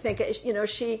note. I think,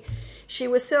 she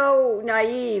was so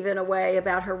naive in a way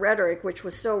about her rhetoric, which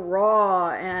was so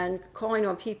raw and calling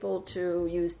on people to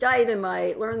use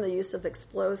dynamite, learn the use of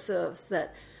explosives,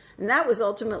 and that was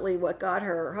ultimately what got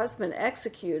her husband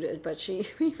executed. But she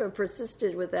even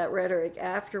persisted with that rhetoric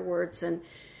afterwards, and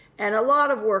a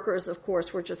lot of workers, of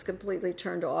course, were just completely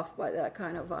turned off by that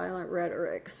kind of violent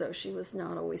rhetoric. So she was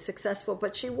not always successful,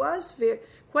 but she was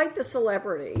quite the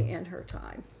celebrity in her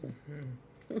time.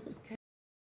 Mm-hmm. Okay.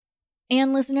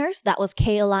 And listeners, that was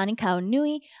Keilani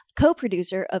Kaunui,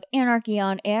 co-producer of Anarchy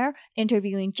on Air,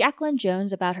 interviewing Jacqueline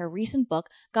Jones about her recent book,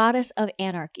 Goddess of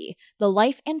Anarchy, The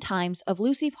Life and Times of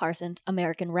Lucy Parsons,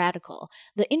 American Radical.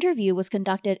 The interview was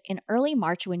conducted in early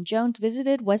March when Jones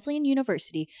visited Wesleyan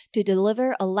University to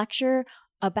deliver a lecture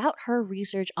about her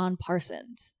research on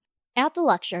Parsons. At the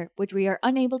lecture, which we are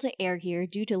unable to air here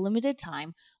due to limited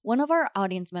time, one of our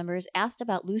audience members asked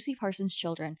about Lucy Parsons'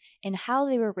 children and how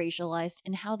they were racialized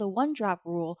and how the one-drop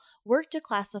rule worked to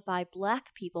classify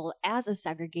Black people as a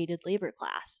segregated labor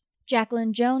class.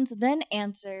 Jacqueline Jones then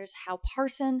answers how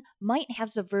Parson might have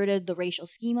subverted the racial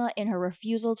schema in her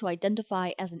refusal to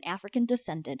identify as an African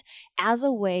descendant as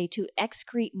a way to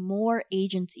excrete more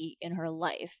agency in her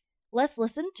life. Let's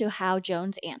listen to how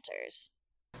Jones answers.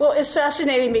 Well, it's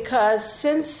fascinating because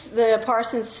since the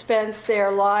Parsons spent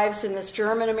their lives in this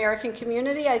German-American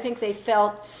community, I think they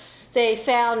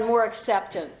found more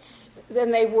acceptance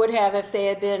than they would have if they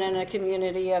had been in a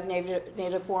community of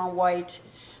native-born white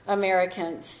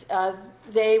Americans.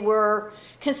 They were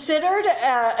considered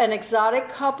an exotic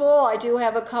couple. I do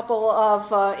have a couple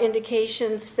of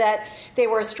indications that they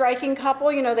were a striking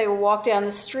couple. You know, they would walk down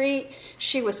the street.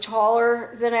 She was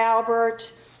taller than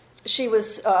Albert. She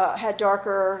had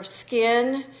darker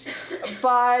skin,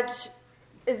 but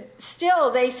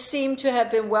still they seem to have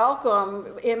been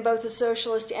welcome in both the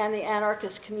socialist and the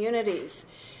anarchist communities.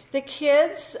 The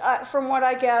kids, from what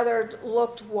I gathered,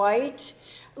 looked white.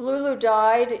 Lulu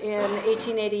died in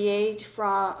 1888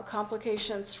 from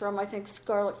complications from, I think,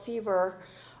 scarlet fever,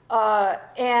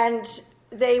 and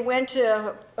they went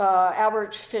to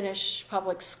Albert finished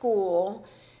public school.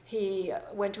 He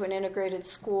went to an integrated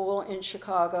school in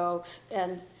Chicago.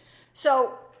 And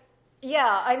so,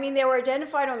 yeah, I mean, they were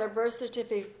identified on their birth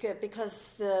certificate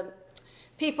because the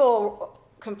people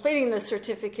completing the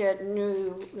certificate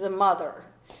knew the mother.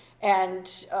 And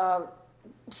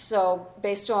so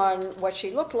based on what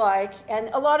she looked like, and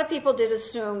a lot of people did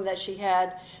assume that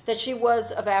she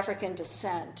was of African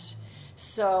descent.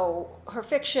 So her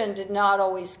fiction did not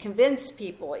always convince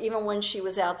people, even when she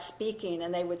was out speaking,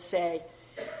 and they would say,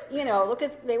 you know,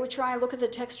 they would try and look at the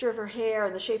texture of her hair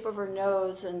and the shape of her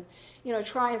nose and, you know,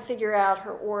 try and figure out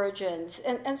her origins.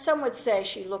 And some would say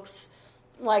she looks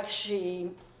like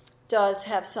she does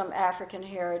have some African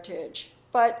heritage.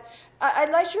 But I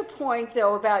like your point,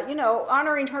 though, about, you know,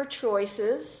 honoring her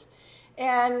choices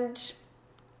and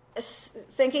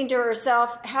thinking to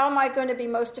herself, how am I going to be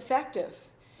most effective?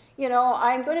 You know,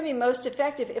 I'm going to be most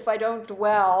effective if I don't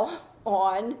dwell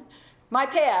on my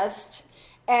past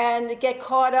and get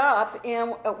caught up in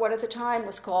what at the time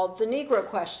was called the Negro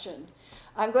question.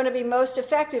 I'm going to be most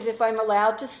effective if I'm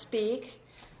allowed to speak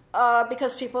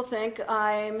because people think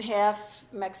I'm half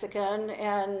Mexican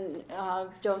and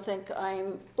don't think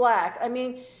I'm Black. I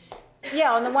mean,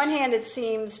 yeah, on the one hand, it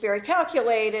seems very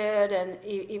calculated and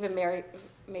even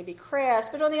maybe crass,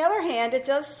 but on the other hand, it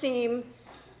does seem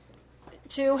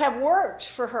to have worked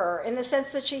for her in the sense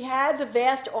that she had the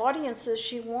vast audiences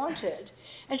she wanted.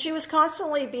 And she was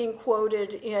constantly being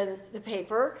quoted in the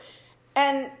paper.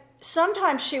 And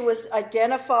sometimes she was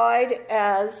identified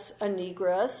as a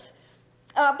negress,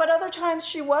 but other times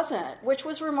she wasn't, which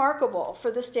was remarkable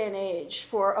for this day and age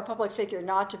for a public figure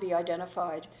not to be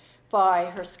identified by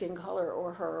her skin color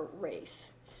or her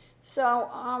race.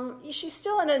 So she's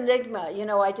still an enigma. You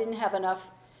know, I didn't have enough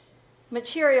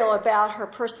material about her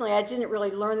personally. I didn't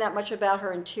really learn that much about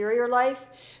her interior life,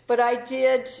 but I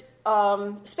did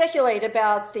speculate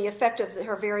about the effect of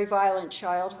her very violent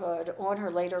childhood on her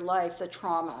later life, the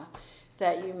trauma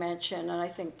that you mentioned, and I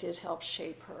think did help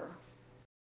shape her.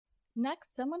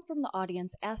 Next, someone from the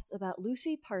audience asked about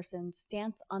Lucy Parsons'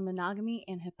 stance on monogamy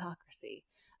and hypocrisy,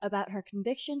 about her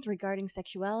convictions regarding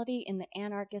sexuality in the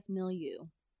anarchist milieu.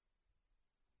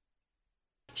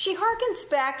 She harkens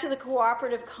back to the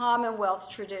cooperative Commonwealth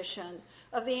tradition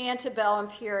of the antebellum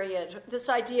period, this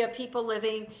idea of people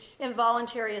living in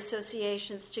voluntary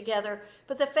associations together,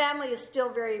 but the family is still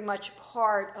very much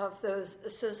part of those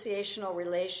associational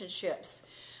relationships.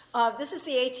 This is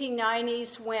the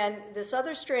 1890s when this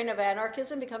other strain of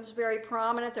anarchism becomes very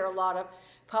prominent. There are a lot of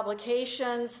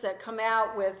publications that come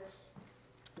out with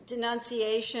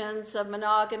denunciations of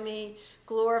monogamy,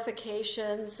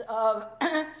 glorifications of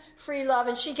free love,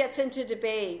 and she gets into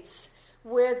debates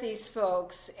with these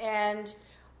folks, and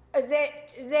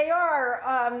they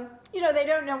are, they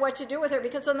don't know what to do with her,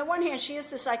 because on the one hand, she is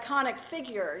this iconic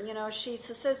figure, she's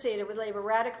associated with labor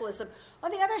radicalism.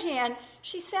 On the other hand,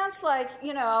 she sounds like,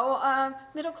 a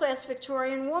middle-class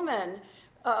Victorian woman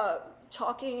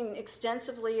talking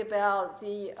extensively about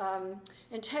the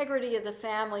integrity of the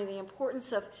family, the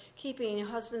importance of keeping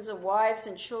husbands and wives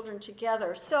and children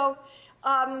together. So,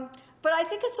 but I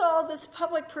think it's all this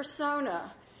public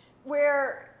persona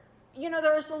where,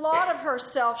 there's a lot of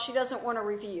herself she doesn't want to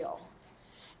reveal.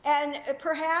 And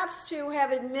perhaps to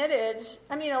have admitted,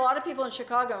 a lot of people in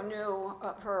Chicago knew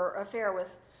of her affair with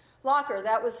Locker.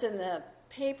 That was in the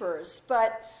papers,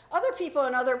 but other people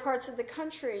in other parts of the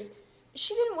country,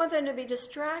 she didn't want them to be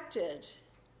distracted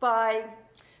by,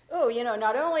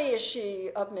 not only is she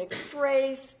of mixed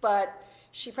race, but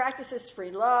she practices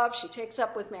free love, she takes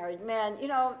up with married men.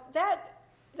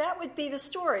 That would be the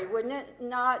story, wouldn't it?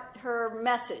 Not her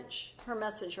message,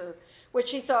 or what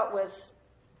she thought was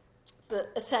the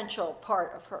essential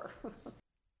part of her.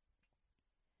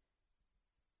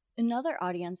 Another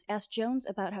audience asked Jones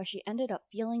about how she ended up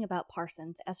feeling about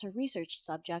Parsons as her research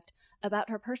subject, about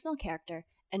her personal character,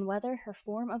 and whether her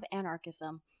form of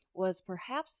anarchism was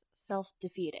perhaps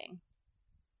self-defeating.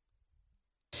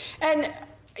 And,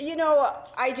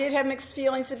 I did have mixed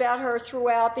feelings about her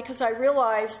throughout because I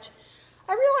realized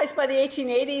by the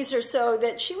 1880s or so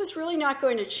that she was really not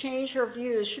going to change her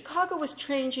views. Chicago was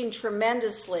changing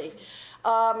tremendously.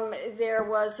 There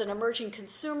was an emerging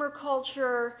consumer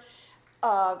culture.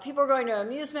 People were going to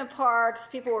amusement parks.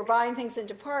 People were buying things in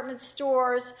department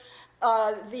stores.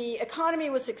 The economy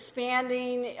was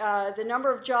expanding. The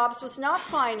number of jobs was not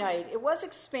finite. It was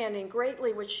expanding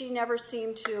greatly, which she never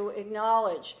seemed to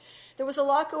acknowledge. There was a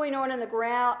lot going on on the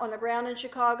ground in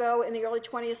Chicago in the early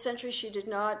 20th century. She did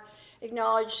not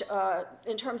acknowledge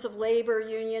in terms of labor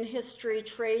union history,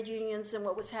 trade unions, and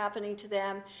what was happening to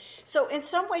them. So in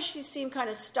some ways, she seemed kind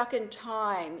of stuck in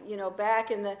time.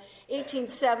 Back in the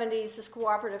 1870s, this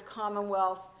cooperative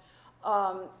commonwealth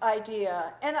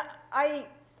idea. And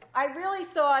I really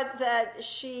thought that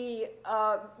she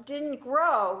didn't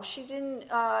grow. She didn't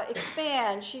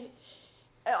expand.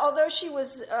 Although she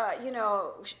was,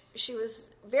 she was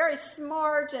very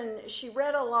smart and she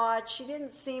read a lot, she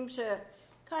didn't seem to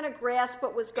kind of grasp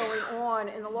what was going on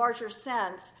in the larger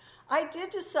sense. I did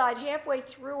decide halfway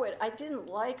through it, I didn't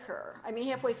like her.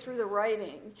 Halfway through the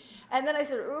writing. And then I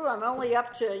said, I'm only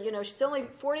up to, she's only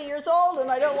 40 years old and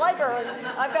I don't like her. And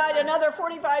I've got another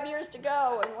 45 years to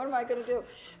go. And what am I going to do?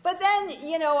 But then,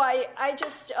 I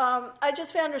just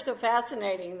found her so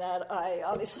fascinating that I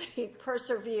obviously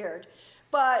persevered.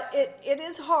 But it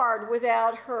is hard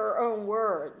without her own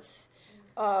words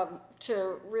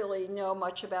to really know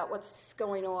much about what's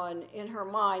going on in her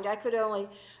mind.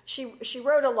 She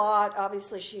wrote a lot.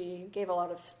 Obviously, she gave a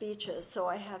lot of speeches, so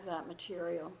I have that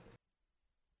material.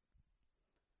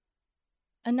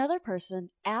 Another person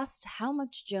asked how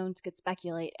much Jones could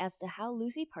speculate as to how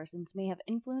Lucy Parsons may have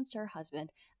influenced her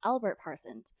husband, Albert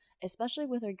Parsons, especially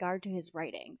with regard to his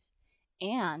writings,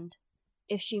 and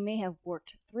if she may have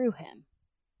worked through him.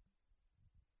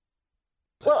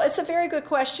 Well, it's a very good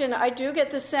question. I do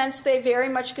get the sense they very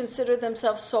much consider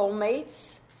themselves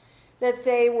soulmates, that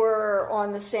they were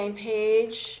on the same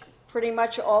page pretty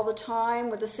much all the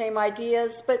time with the same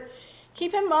ideas. But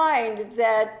keep in mind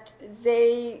that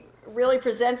they really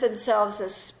present themselves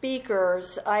as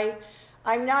speakers.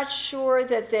 I'm not sure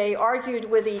that they argued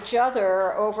with each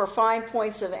other over fine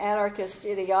points of anarchist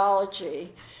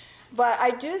ideology. But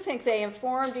I do think they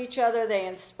informed each other, they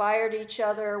inspired each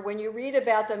other. When you read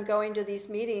about them going to these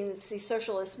meetings, these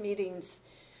socialist meetings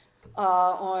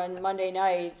on Monday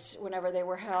night, whenever they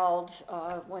were held,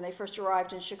 when they first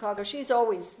arrived in Chicago, she's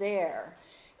always there.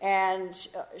 And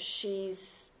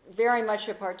she's very much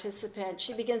a participant.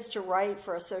 She begins to write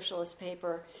for a socialist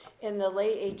paper in the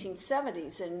late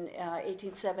 1870s, in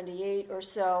 1878 or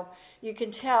so. You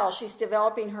can tell she's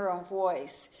developing her own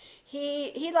voice.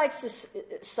 He likes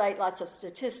to cite lots of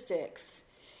statistics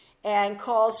and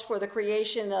calls for the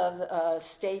creation of a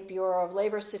State Bureau of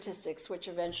Labor Statistics, which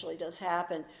eventually does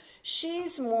happen.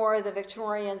 She's more the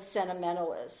Victorian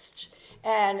sentimentalist.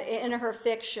 And in her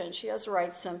fiction, she does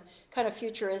write some kind of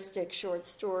futuristic short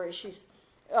stories.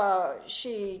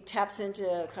 She taps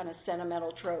into kind of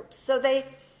sentimental tropes. So they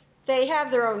have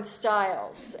their own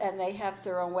styles and they have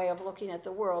their own way of looking at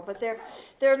the world. But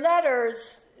their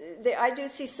letters, I do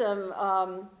see some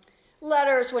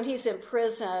letters when he's in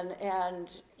prison, and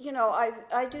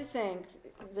I do think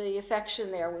the affection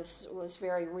there was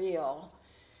very real,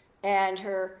 and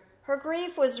her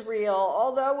grief was real.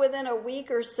 Although within a week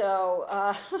or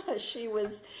so, she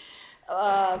was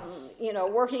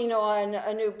working on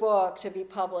a new book to be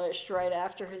published right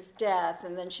after his death,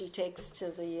 and then she takes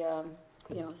to the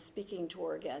speaking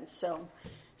tour again. So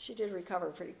she did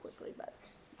recover pretty quickly, but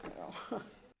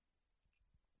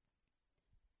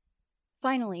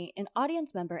Finally, an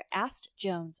audience member asked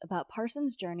Jones about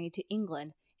Parsons' journey to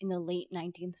England in the late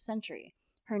 19th century,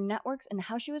 her networks, and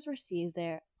how she was received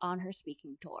there on her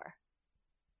speaking tour.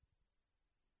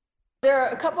 There are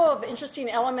a couple of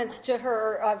interesting elements to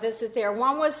her visit there.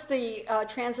 One was the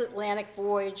transatlantic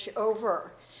voyage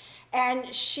over,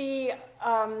 and she,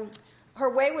 her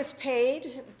way was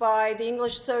paid by the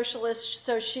English socialists,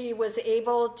 so she was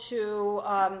able to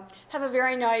have a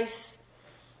very nice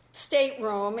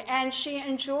stateroom, and she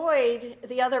enjoyed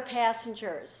the other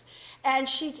passengers. And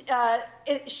she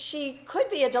could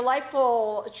be a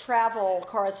delightful travel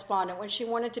correspondent when she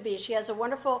wanted to be. She has a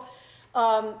wonderful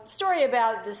story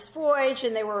about this voyage,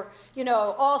 and they were,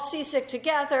 all seasick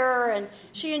together, and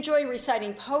she enjoyed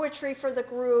reciting poetry for the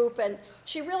group, and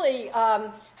she really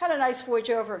had a nice voyage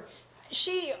over.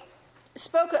 She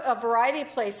spoke a variety of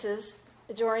places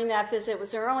during that visit. It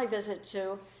was her only visit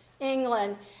to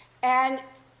England, and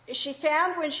she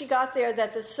found when she got there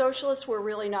that the socialists were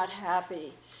really not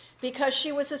happy because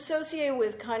she was associated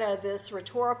with kind of this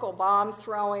rhetorical bomb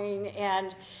throwing,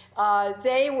 and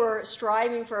they were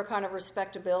striving for a kind of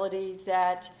respectability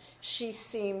that she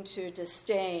seemed to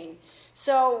disdain.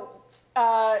 So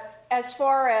as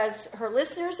far as her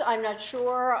listeners, I'm not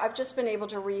sure. I've just been able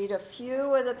to read a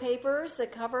few of the papers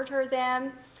that covered her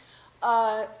then.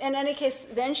 In any case,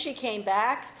 then she came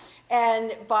back,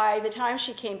 and by the time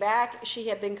she came back, she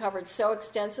had been covered so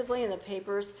extensively in the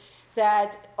papers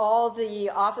that all the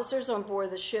officers on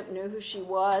board the ship knew who she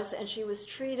was, and she was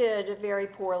treated very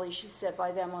poorly, she said,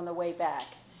 by them on the way back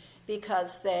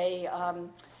because they,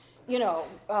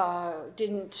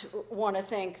 didn't want to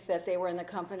think that they were in the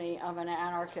company of an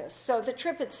anarchist. So the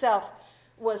trip itself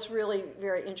was really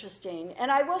very interesting.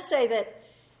 And I will say that,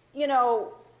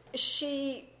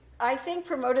 she, I think,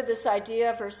 promoted this idea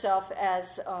of herself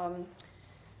as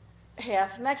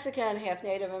half Mexican, half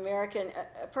Native American,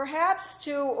 perhaps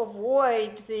to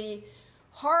avoid the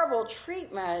horrible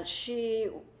treatment she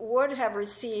would have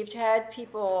received had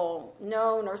people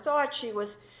known or thought she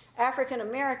was African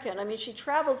American. I mean, she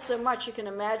traveled so much, you can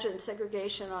imagine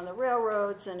segregation on the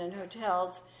railroads and in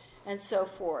hotels and so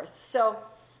forth. So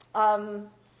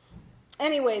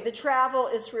anyway, the travel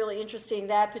is really interesting.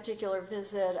 That particular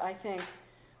visit, I think,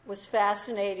 was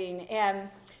fascinating. And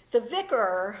the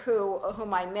vicar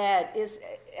whom I met is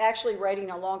actually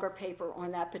writing a longer paper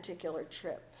on that particular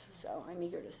trip. So I'm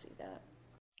eager to see that.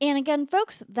 And again,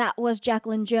 folks, that was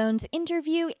Jacqueline Jones'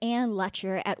 interview and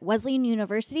lecture at Wesleyan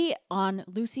University on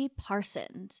Lucy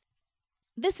Parsons.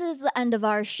 This is the end of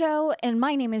our show, and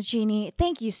my name is Jeannie.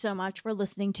 Thank you so much for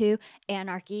listening to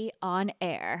Anarchy on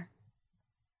Air.